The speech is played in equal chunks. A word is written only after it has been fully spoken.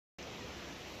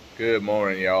Good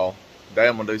morning, y'all. Today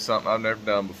I'm gonna do something I've never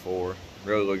done before.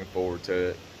 Really looking forward to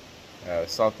it.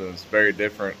 Something that's very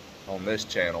different on this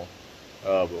channel.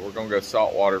 But we're gonna go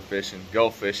saltwater fishing,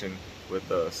 gulf fishing with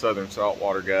Souther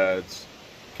Saltwater Guides,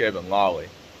 Kevin Lolley.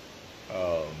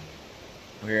 We're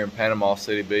here in Panama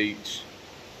City Beach,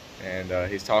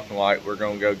 and he's talking like we're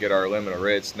gonna go get our limit of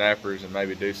red snappers and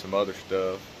maybe do some other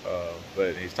stuff.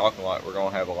 But he's talking like we're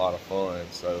gonna have a lot of fun,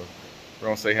 so we're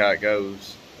gonna see how it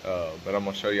goes. But I'm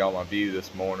gonna show y'all my view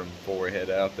this morning before we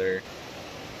head out there.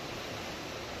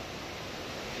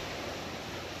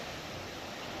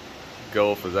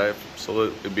 Gulf is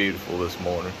absolutely beautiful this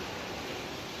morning.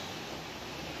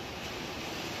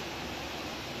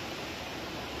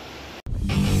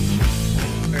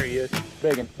 There he is,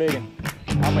 biggin'.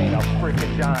 I mean a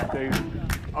freaking giant, dude.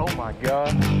 Oh my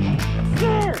God.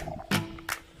 Yes!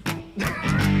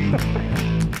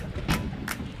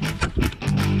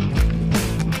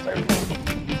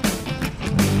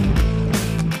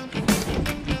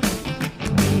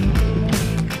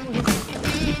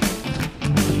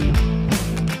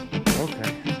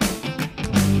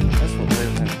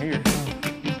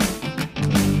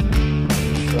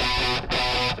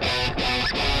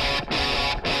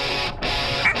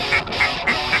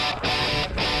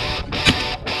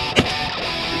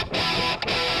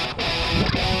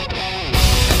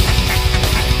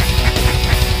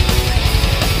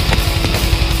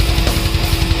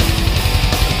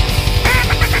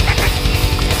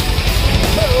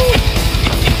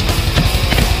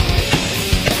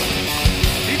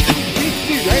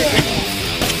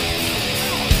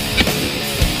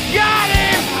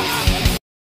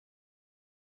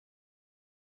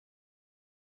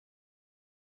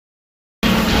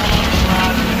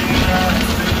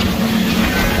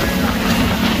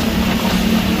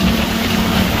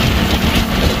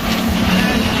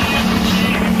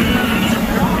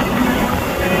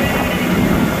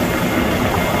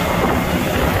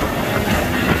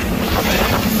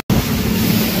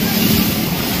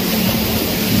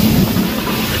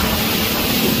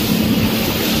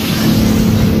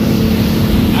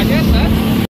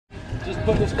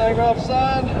 Put this thing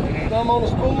offside, thumb on the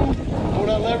spool, pull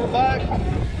that lever back,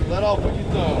 let off with your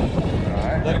thumb.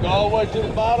 Alright. Let it go all the way to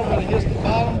the bottom. When it hits the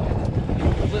bottom,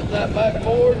 flip that back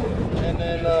forward, and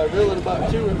then reel it about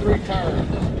 2 or 3 turns.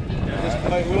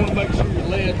 We want to make sure your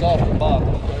lead's off the bottom.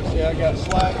 Okay, see, I got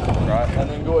slack. Right. And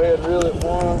then go ahead and reel it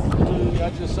 1, 2, I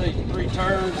just say 3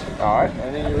 turns. Alright.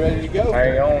 And then you're ready to go.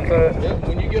 Hang on to it. Yep,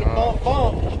 when you get a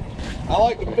bump, I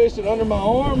like to fish it under my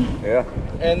arm. Yeah.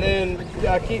 And then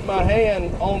I keep my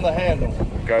hand on the handle.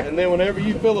 Okay. And then whenever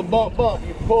you feel a bump,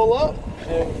 you pull up,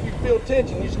 and if you feel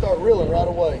tension, you start reeling right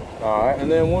away. All right. And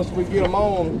then once we get them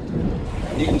on,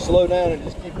 you can slow down and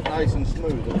just keep it nice and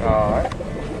smooth. Okay? All right.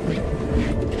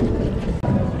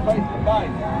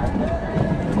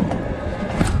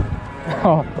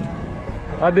 Oh,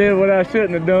 I did what I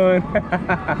shouldn't have done.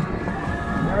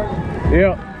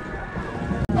 Yep.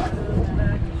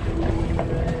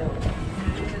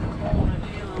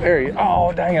 There he is.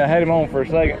 Oh, dang it, I had him on for a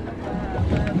second.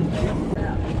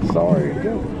 Sorry.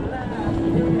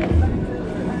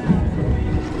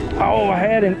 Oh, I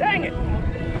had him, dang it.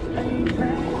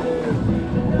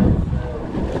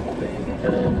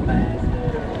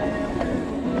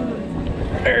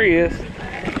 There he is.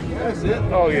 That's it.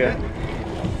 Oh, yeah.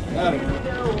 Got him.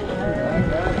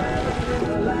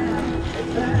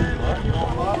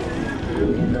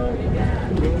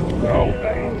 Oh,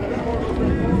 dang.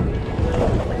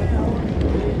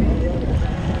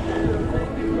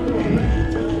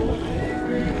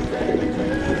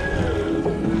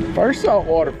 First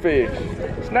saltwater fish,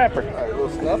 snapper. All right, little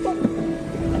snapper.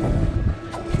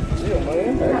 Yeah,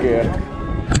 man. Heck yeah.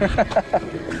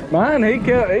 Mine, he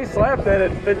slapped at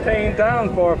it 15 times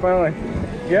before I finally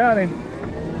got him.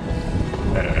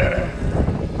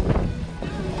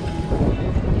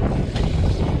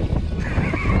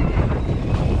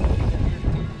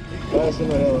 Passing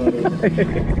the hell out of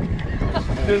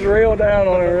it. Just reel down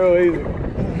on it real easy.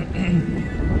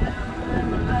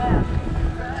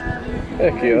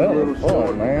 Heck yeah, that was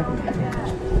fun, man.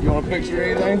 You want a picture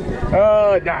of anything?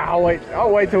 Nah,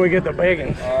 I'll wait till we get the big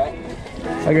ones. All right.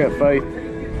 I got faith.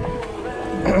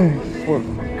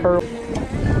 Curl.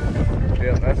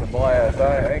 Yeah, that's a blast.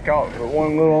 I ain't caught but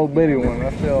one little old bitty one.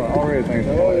 I still already think it's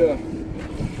a blast.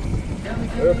 Yeah.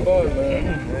 They're fun, man.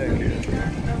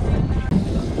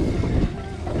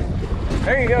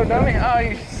 There you go, dummy. Oh,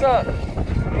 you suck.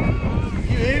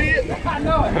 You idiot. I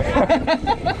know it.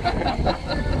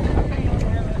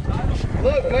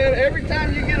 Look, man, every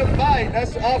time you get a bite,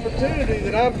 that's the opportunity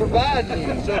that I'm providing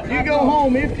you. So if you go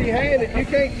home empty-handed, you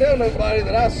can't tell nobody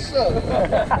that I suck.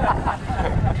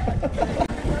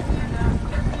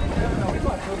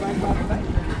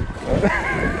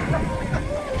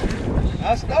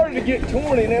 I started to get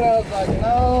 20, and then I was like,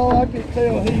 no, I can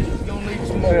tell he's gonna need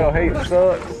some more. Hell, heat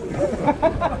sucks.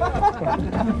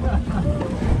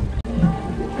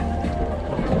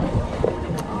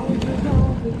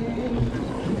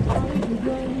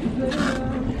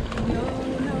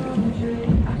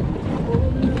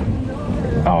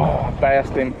 Oh, I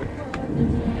passed him.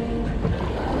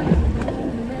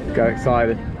 Got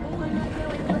excited.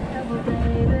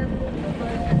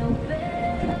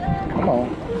 Come on.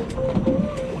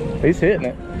 He's hitting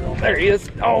it. There he is.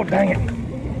 Oh, dang it.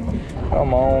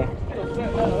 Come on.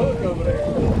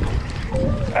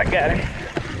 I got him.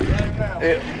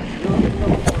 Yeah.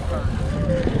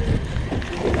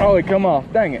 Oh, he come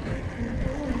off. Dang it.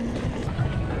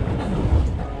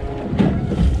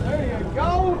 There you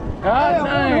go. God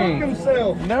dang.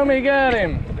 Himself. Dummy got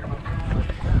him.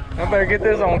 I better get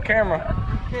this on camera.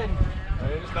 Hey,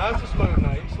 it's nice and smooth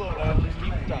now. You can slow it down. Just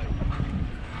keep it tight.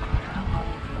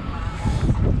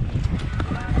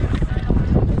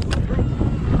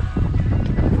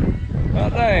 Oh,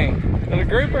 dang. Is it a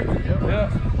grouper? Yep. Yeah.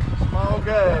 Small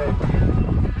guy.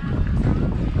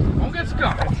 Don't get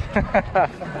skunked.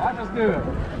 Life is good.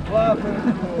 Life is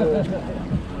good.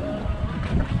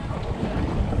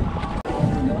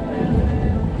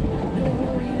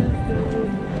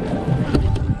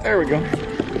 There we go.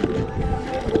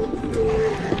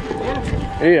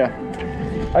 Yeah.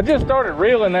 I just started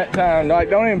reeling that time.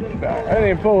 Like, I didn't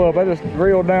even pull up. I just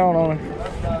reeled down on it.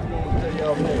 That's not going to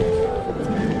tell y'all next.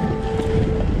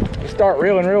 Start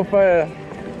reeling real fast.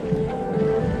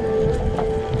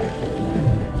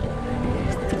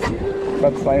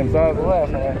 About the same size as the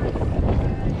last one.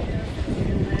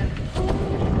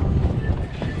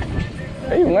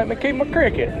 They even let me keep my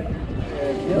cricket.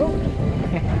 There you go.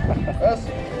 That's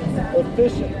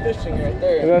efficient fishing right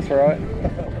there. That's right.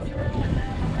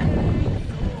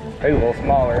 He's a little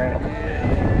smaller, ain't he?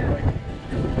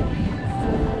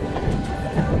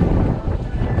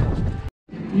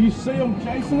 You see them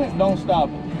chasing it, don't stop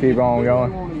it. Keep on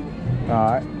going.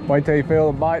 Alright. Wait till you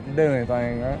feel the bite to do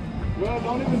anything, right? Well,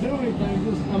 don't even do anything.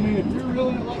 Just, I mean, if you're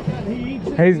reeling it like that, he eats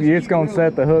it. It's going to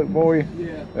set the hook for you.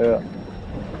 Yeah. Yeah.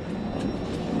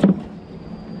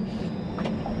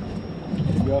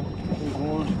 There you go. Here's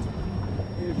one.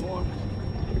 Here's one.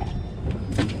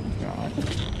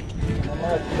 I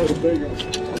might put a bigger one.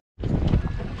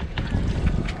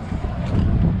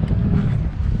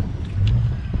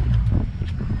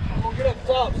 I'm gonna get up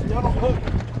top so y'all don't hook.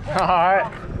 Alright.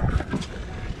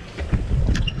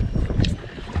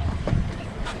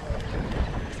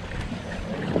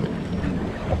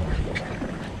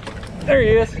 There he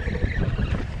is.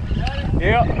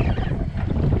 Yep.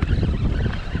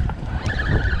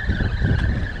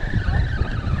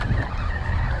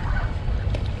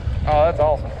 Oh, that's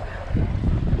awesome.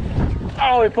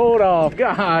 Oh, he pulled off.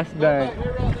 Gosh dang.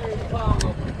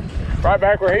 Right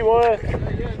back where he was.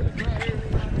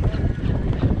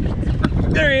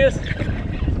 There he is.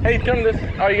 Hey, come this.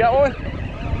 Oh, you got one?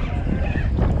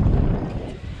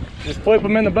 Just flip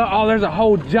him in the butt. Oh, there's a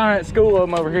whole giant school of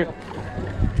them over here.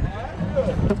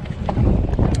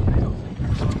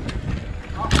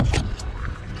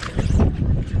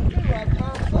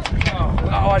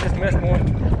 Oh, I just missed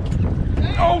one.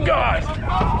 Oh gosh!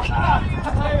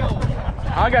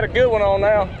 I got a good one on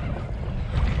now.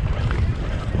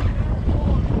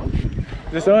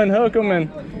 Just unhook them and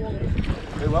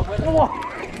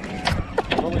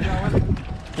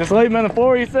just leave them in the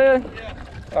floor, you said?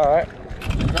 Yeah. All right.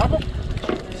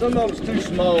 Some of them's too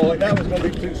small. Like that one's gonna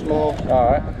be too small.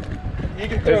 All right. You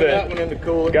can throw that one in the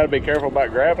cooler. Got to be careful about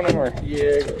grabbing them, or?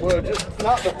 Yeah. Well, just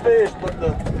not the fish, but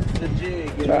the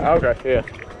jig. You know? Okay. Yeah.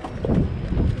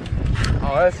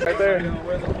 Oh, that's right there.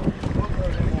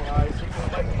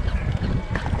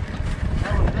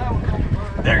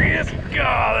 There he is.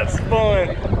 God, that's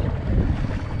fun.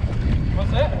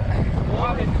 What's that?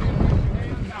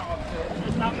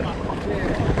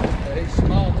 Yeah, he's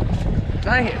small.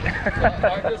 Dang it.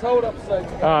 Alright, just hold up a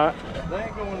second. Alright. They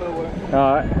ain't going nowhere.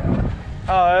 Alright.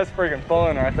 Oh, that's freaking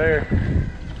fun right there.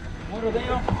 What are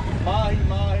them? Mahi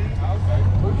Mahi. Okay.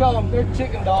 We call them, they're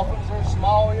chicken dolphins. They're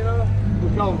small, you know. We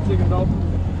call them chicken dolphins.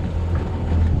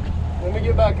 When we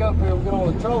get back up here, we'll get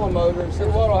on the trolling motor and see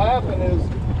what'll happen is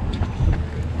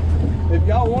if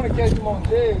y'all want to catch them on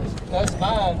jigs, that's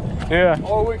fine. Yeah.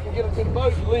 Or we can get them to the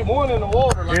boat. You leave one in the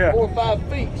water like 4 or 5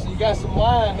 feet. So you got some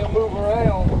line, they'll move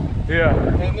around. Yeah.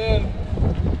 And then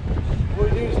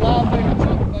we'll use live bait and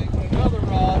choke bait with another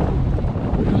rod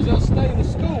because they'll stay in the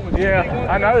school with you. Yeah,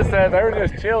 I noticed that. They were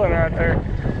just chilling right there.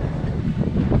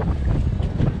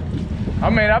 I'm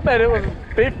mean, I bet it was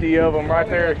 50 of them right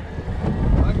there.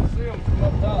 I can see them from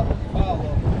up top. There's a pile of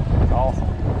them. Awesome.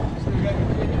 Still got your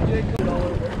chicken jig all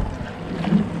over there.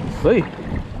 See,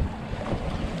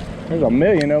 there's a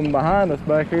million of them behind us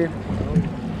back here.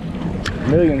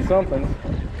 Million somethings.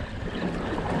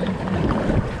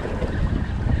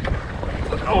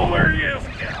 Oh, there he is.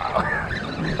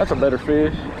 That's a better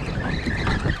fish.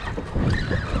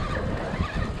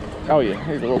 Oh yeah,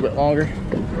 he's a little bit longer.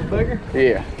 A little bigger?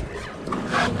 Yeah.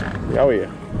 Oh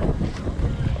yeah.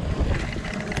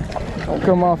 Don't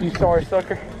come off, you sorry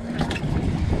sucker.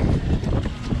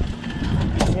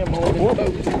 Him holding the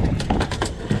boat.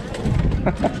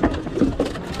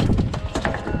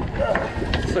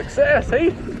 Success,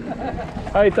 Heath.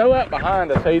 Hey, throw that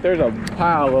behind us, Heath. There's a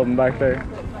pile of them back there.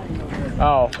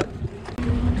 Oh.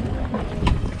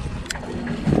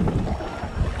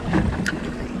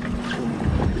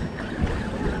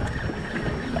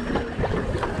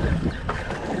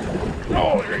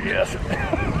 Oh, there he is.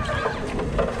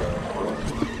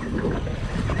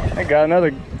 I got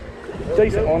another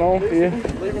decent one on for you.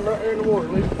 Leave him right there in the water.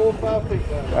 Leave him 4 or 5 feet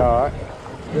down. All right.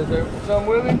 Is there some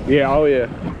with him? Yeah, oh yeah.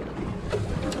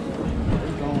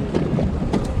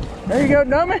 There you go,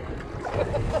 dummy.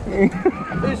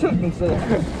 He's hooked himself.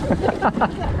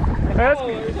 That's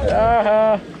He's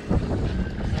a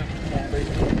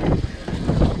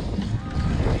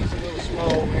little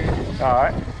small here. all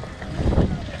right.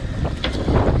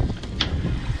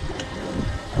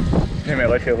 Let me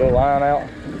let you a little line out.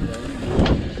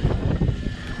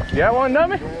 You got one,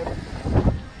 dummy?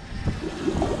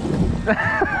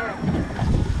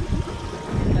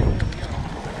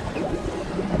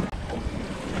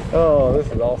 Oh, this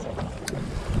is awesome.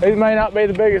 These may not be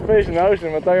the biggest fish in the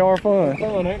ocean, but they are fun.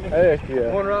 Fun, ain't they? Heck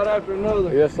yeah. One right after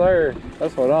another. Yes, sir.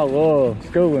 That's what I love,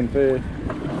 schooling fish.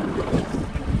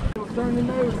 Turn your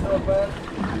nose up at it.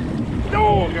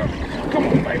 Oh, come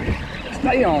on, baby.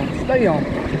 Stay on, stay on.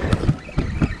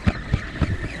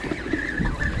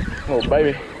 Little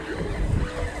baby.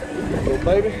 Little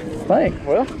baby. Think,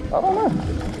 well, I don't know.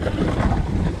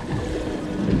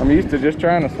 I'm used to just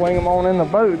trying to swing them on in the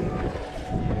boat.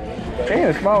 He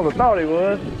ain't as small as I thought he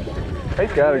was.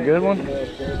 He's got a good one.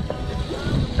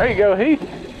 There you go, Heath.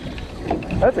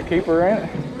 That's a keeper, ain't it?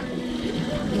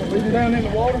 Leave him down in the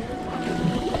water.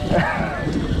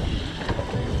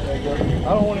 There you go.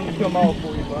 I don't want him to come off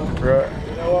for you, bud. Right.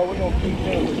 You know what? We're going to keep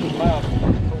him with his mouth.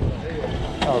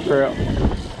 Oh, crap.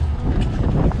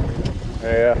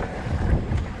 Yeah.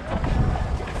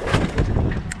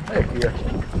 Heck yeah.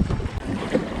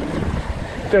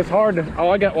 It's just hard to. Oh,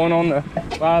 I got one on the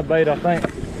live bait, I think.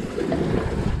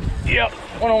 Yep,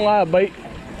 one on live bait.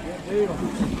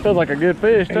 Feels like a good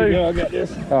fish, too. There you go, I got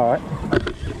this. All right.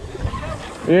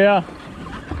 Yeah.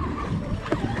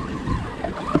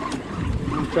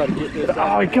 Try to get this.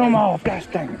 Oh, he come off. Gosh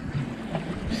dang it.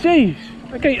 Jeez.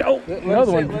 I can't. Oh,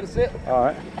 another one. Let it sit. All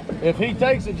right. If he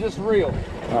takes it, just reel.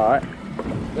 All right.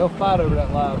 They'll fight over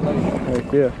that live bait.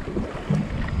 Heck yeah.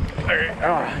 There.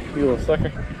 Ah, you little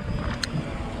sucker.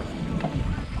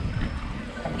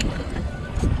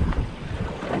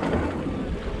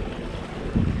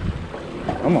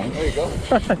 Come on. There you go.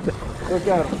 Look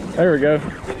at him. There we go. Get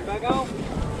it back on.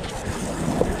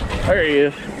 There he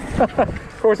is.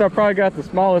 Of course, I probably got the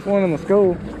smallest one in the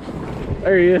school.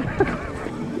 There he is.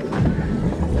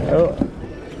 Oh.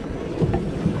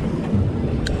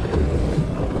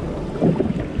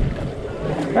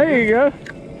 There you go.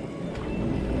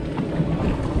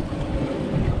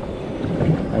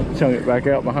 I'll chunk it back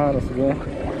out behind us again.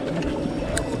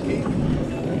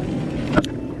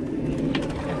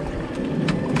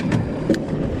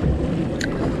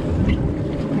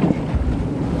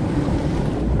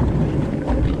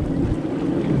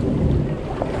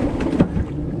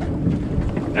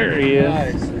 There he is.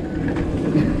 Nice.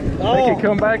 I think he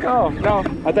come back off. No,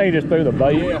 I think he just threw the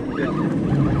bait. Yeah.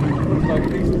 Looks like a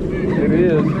piece of fish. It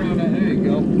is. There you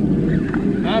go.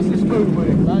 Nice and smooth with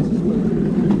him. Nice and smooth.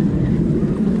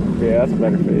 Yeah, that's a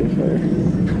better fish there.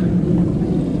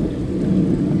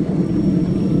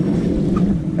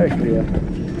 Heck yeah.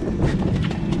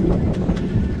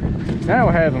 Now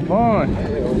we're having fun.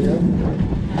 Hell yeah.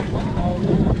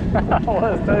 I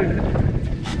was too.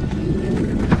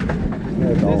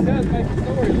 That's This awesome. does make the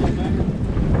story,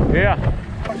 man. Yeah.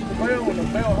 Watch the bell when the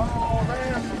bell hung all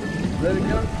down. Let it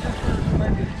go.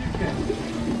 Maybe it's 2 cans.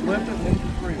 Flip it and then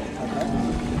just reel.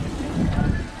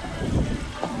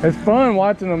 It's fun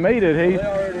watching them eat it, Heath. They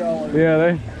already all in. Yeah,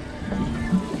 they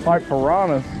like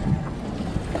piranhas.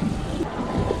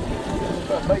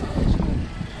 That bait fish.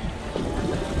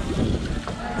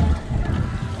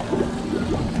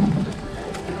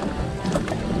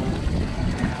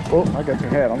 Oh, I got your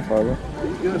hat. I'm sorry.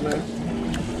 He's good, man.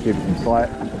 Give you some slack.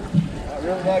 Right,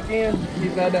 reel it back in.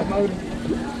 Keep out that motor.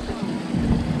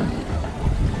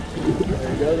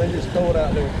 There you go. They just throw it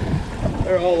out there.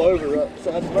 They're all over right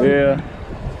beside the motor. Yeah.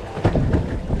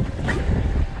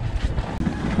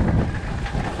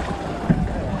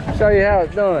 Show you how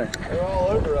it's done. They're all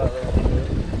over right there.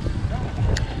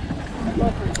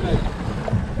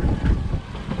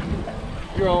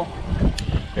 You're on.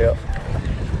 Yep.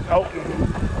 Oh.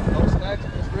 Don't snatch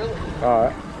it, just reel it.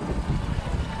 Alright.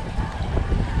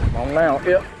 On now.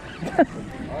 Yep.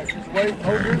 Alright, just wait.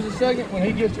 Hold yours a second. When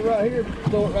he gets you right here,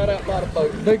 throw it right out by the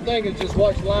boat. The big thing is just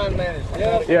watch the line manage.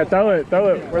 Yeah, throw it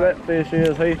where that fish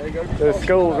is. The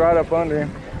school's right up under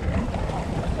him.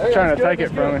 Trying to take it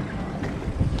from him.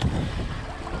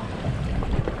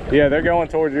 Yeah, they're going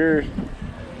towards yours.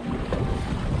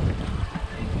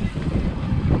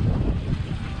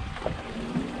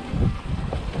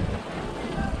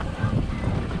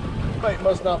 Bait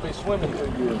must not be swimming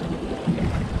too good.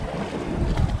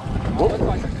 Looks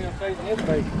like he's still chasing his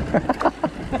bait.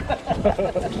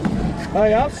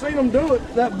 Hey, I've seen them do it.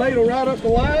 That bait will ride up the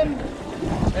line,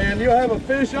 and you'll have a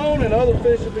fish on, and other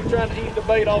fish will be trying to eat the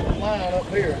bait off the line up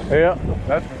here. Yeah,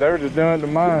 they were just doing it to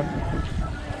mine.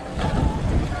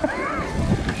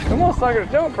 Them motherfuckers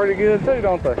jump pretty good too,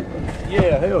 don't they?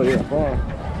 Yeah, hell yeah. Fun.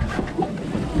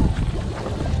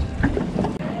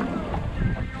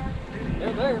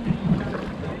 They're there.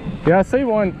 Yeah, I see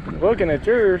one looking at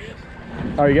yours.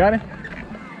 Oh, you got it?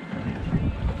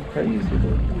 Crazy.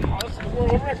 Oh, this is the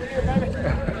world record here, baby.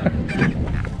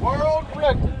 World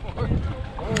record.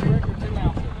 World record 2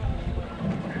 ounces.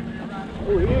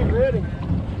 Oh, he ain't ready.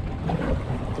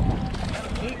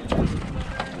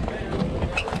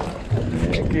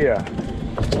 Heck yeah.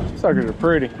 Suckers are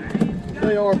pretty.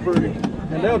 They are pretty.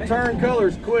 And they'll turn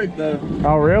colors quick, though.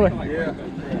 Oh, really? Yeah.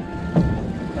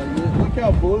 Look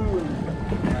how blue and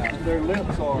their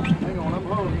lips are. Hang on, I'm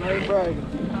holding, they ain't bragging.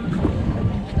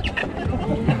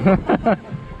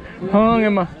 Hung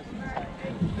and my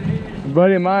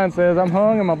buddy of mine says I'm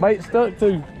hung and my bait stuck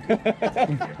too. That's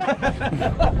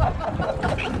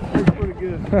pretty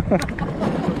good.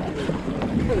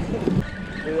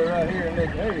 Get it right here and then,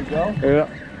 there you go. Yeah.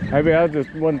 Maybe I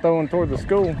just wasn't throwing toward the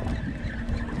school.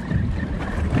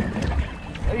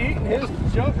 They eating his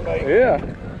junk bait. Yeah.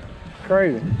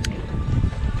 Crazy.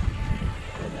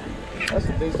 That's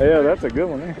a decent. Yeah, that's a good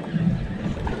one there.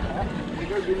 You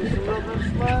go give me some little bit of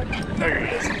slack. There it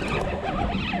is.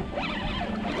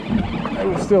 They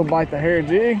will still bite the hair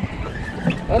jig.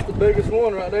 That's the biggest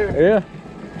one right there. Yeah.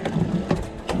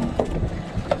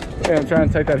 Yeah, I'm trying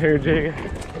to take that hair jig.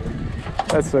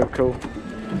 That's so cool.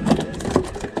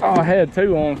 Oh, I had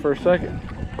 2 on for a second.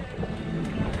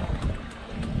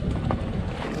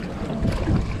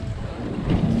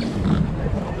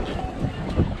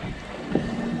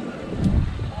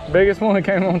 Biggest one that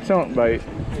came on chunk bait.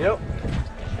 Yep.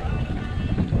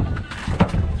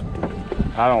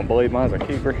 I don't believe mine's a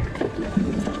keeper.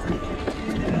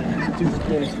 Too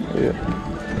skinny. Yeah.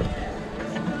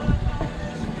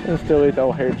 It'll still eat the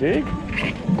old hair jig.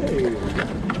 Hey.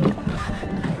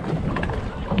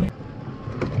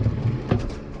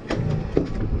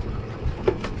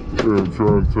 Yeah, I'm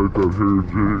trying to take that hair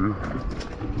jig.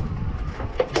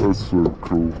 That's so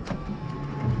cool.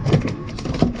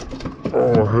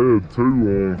 Oh, I had 2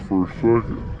 on for a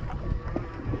second.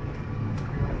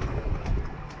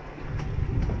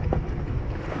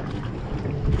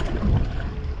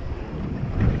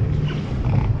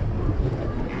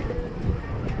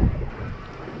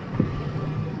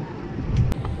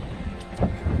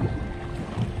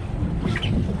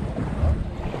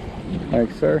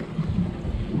 Thanks, sir.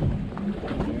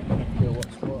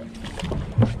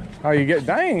 Oh, you get,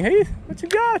 dang, Heath, what you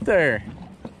got there?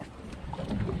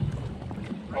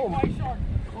 Oh, white shark.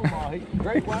 Oh, Mahi.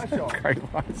 Great white shark. Great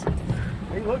white shark.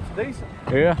 He looks decent.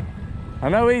 Yeah. I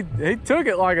know he took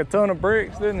it like a ton of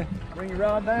bricks, didn't he? Bring your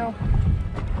rod down.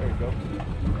 There you go.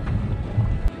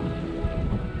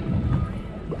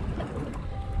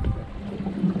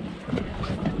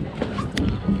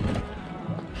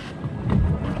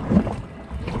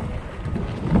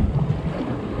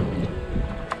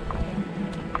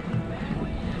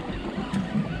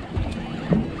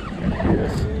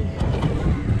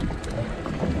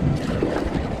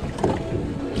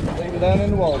 Down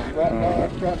in the water, right there.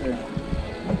 Is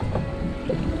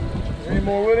there any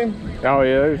more with him? Oh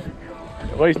yeah, there's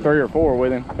at least 3 or 4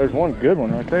 with him. There's one good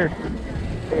one right there.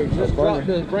 Here, just drop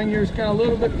this. Bring yours kind of a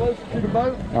little bit closer to the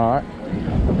boat. All right.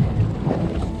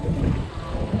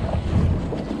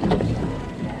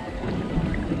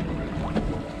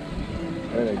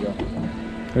 There they go.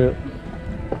 Yep.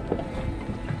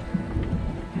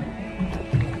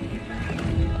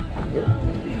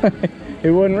 He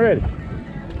wasn't ready.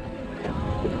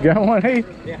 Got one, Heath?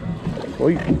 Yeah.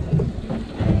 Sweet.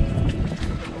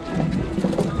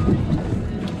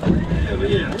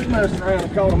 We messed around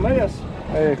and caught a mess.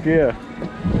 Heck yeah.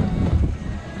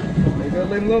 We gotta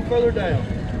leave him a little further down.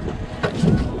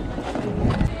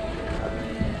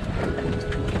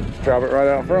 Just drop it right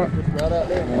out front. Just right out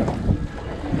there. Yeah.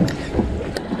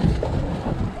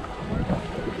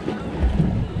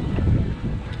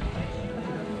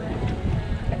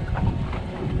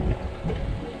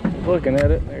 Looking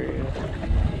at it, there he is.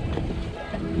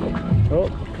 Oh,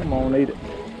 come on, eat it.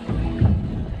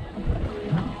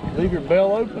 Leave your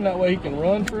bell open, that way he can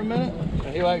run for a minute,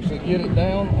 and he'll actually get it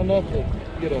down enough to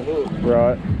get a hook.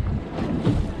 Right.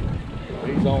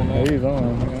 He's on there. He's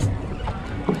on, yeah.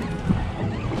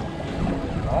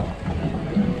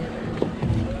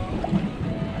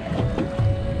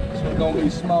 This one's gonna be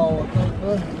small, I think,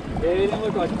 bud. Yeah, it didn't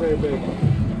look like a very big one.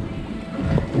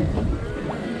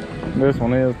 This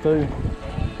one is too.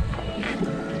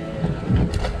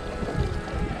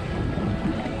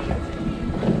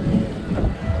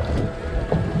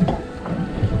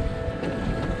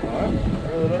 Alright,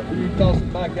 roll it up. You toss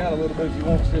it back out a little bit if you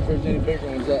want to see if there's any bigger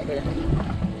ones out there.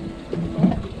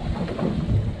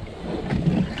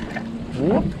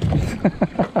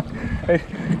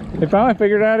 He finally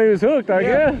figured out he was hooked, I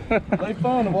guess. They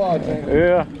fun to watch, ain't they?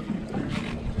 Yeah.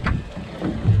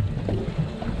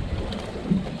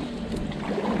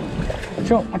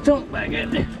 Chunk back in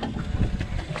there.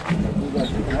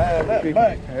 Have that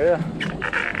back. Yeah.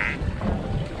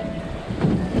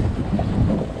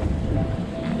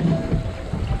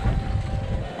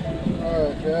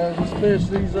 Alright guys, let's fish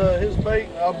these his bait.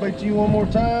 I'll bait you one more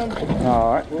time.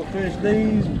 Alright. We'll fish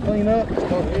these, clean up, and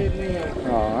start heading in.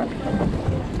 Alright.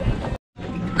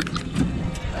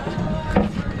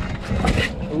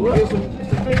 Get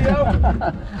some video.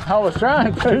 I was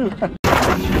trying to.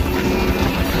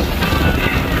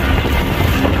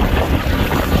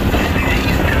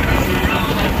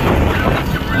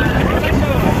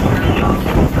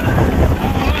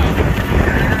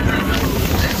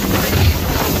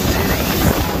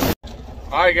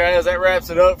 Alright guys, that wraps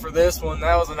it up for this one.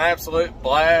 That was an absolute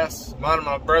blast. Mine and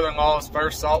my brother-in-law's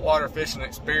first saltwater fishing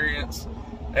experience.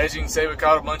 As you can see, we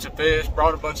caught a bunch of fish,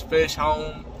 brought a bunch of fish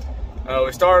home.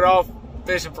 We started off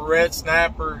fishing for red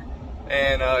snapper,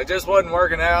 and it just wasn't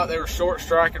working out. They were short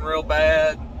striking real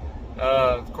bad.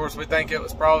 Of course, we think it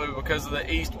was probably because of the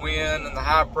east wind and the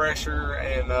high pressure,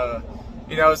 and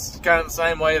you know, it's kind of the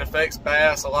same way it affects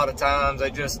bass a lot of times.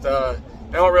 They just they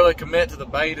don't really commit to the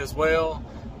bait as well.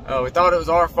 We thought it was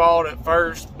our fault at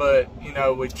first, but you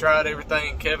know, we tried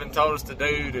everything Kevin told us to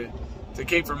do to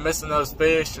keep from missing those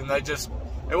fish, and they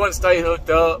wouldn't stay hooked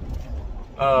up.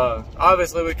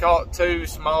 Obviously, we caught 2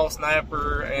 small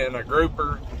snapper and a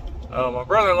grouper. My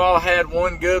brother-in-law had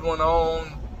one good one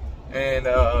on, and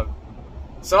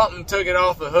something took it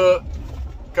off the hook.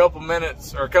 A couple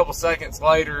minutes or a couple seconds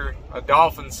later, a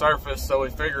dolphin surfaced, so we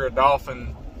figured a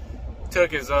dolphin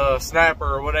took his snapper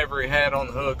or whatever he had on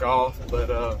the hook off. But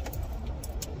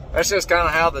that's just kind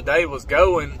of how the day was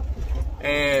going,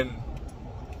 and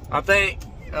I think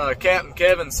Captain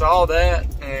Kevin saw that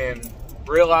and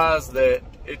realized that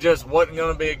it just wasn't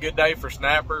going to be a good day for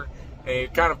snapper, and he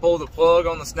kind of pulled the plug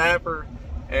on the snapper,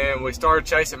 and we started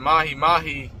chasing Mahi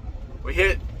Mahi. We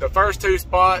hit the first 2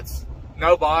 spots,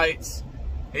 no bites.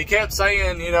 He kept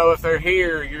saying, you know, if they're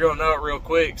here, you're going to know it real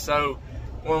quick. So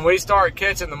when we started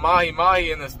catching the Mahi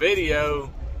Mahi in this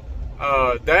video,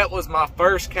 that was my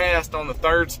first cast on the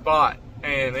 3rd spot,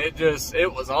 and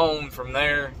it was on from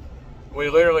there. We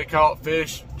literally caught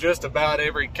fish just about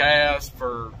every cast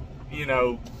for, you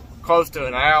know, close to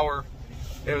an hour.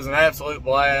 It was an absolute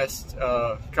blast.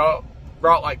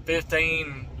 Brought like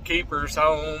 15 keepers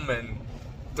home and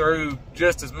threw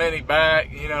just as many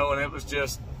back, you know, and it was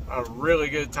just a really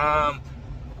good time.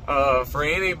 For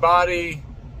anybody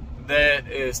that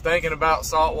is thinking about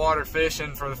saltwater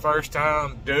fishing for the first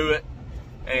time, do it.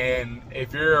 And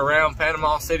if you're around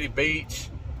Panama City Beach,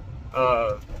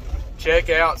 check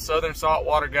out Souther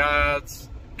Saltwater Guides,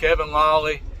 Kevin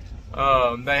Lolley.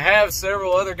 They have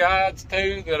several other guides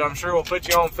too that I'm sure will put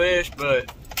you on fish,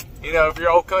 but you know, if you're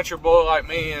an old country boy like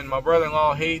me and my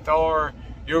brother-in-law Heath are,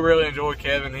 you'll really enjoy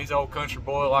Kevin. He's an old country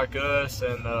boy like us,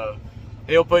 and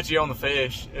he'll put you on the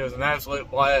fish. It was an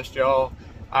absolute blast, y'all.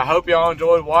 I hope y'all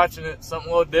enjoyed watching it. Something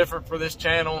a little different for this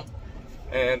channel,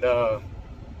 and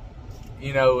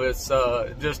you know, it's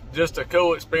just a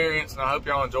cool experience, and I hope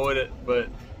y'all enjoyed it. But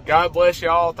God bless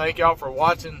y'all. Thank y'all for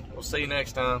watching. We'll see you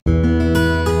next time.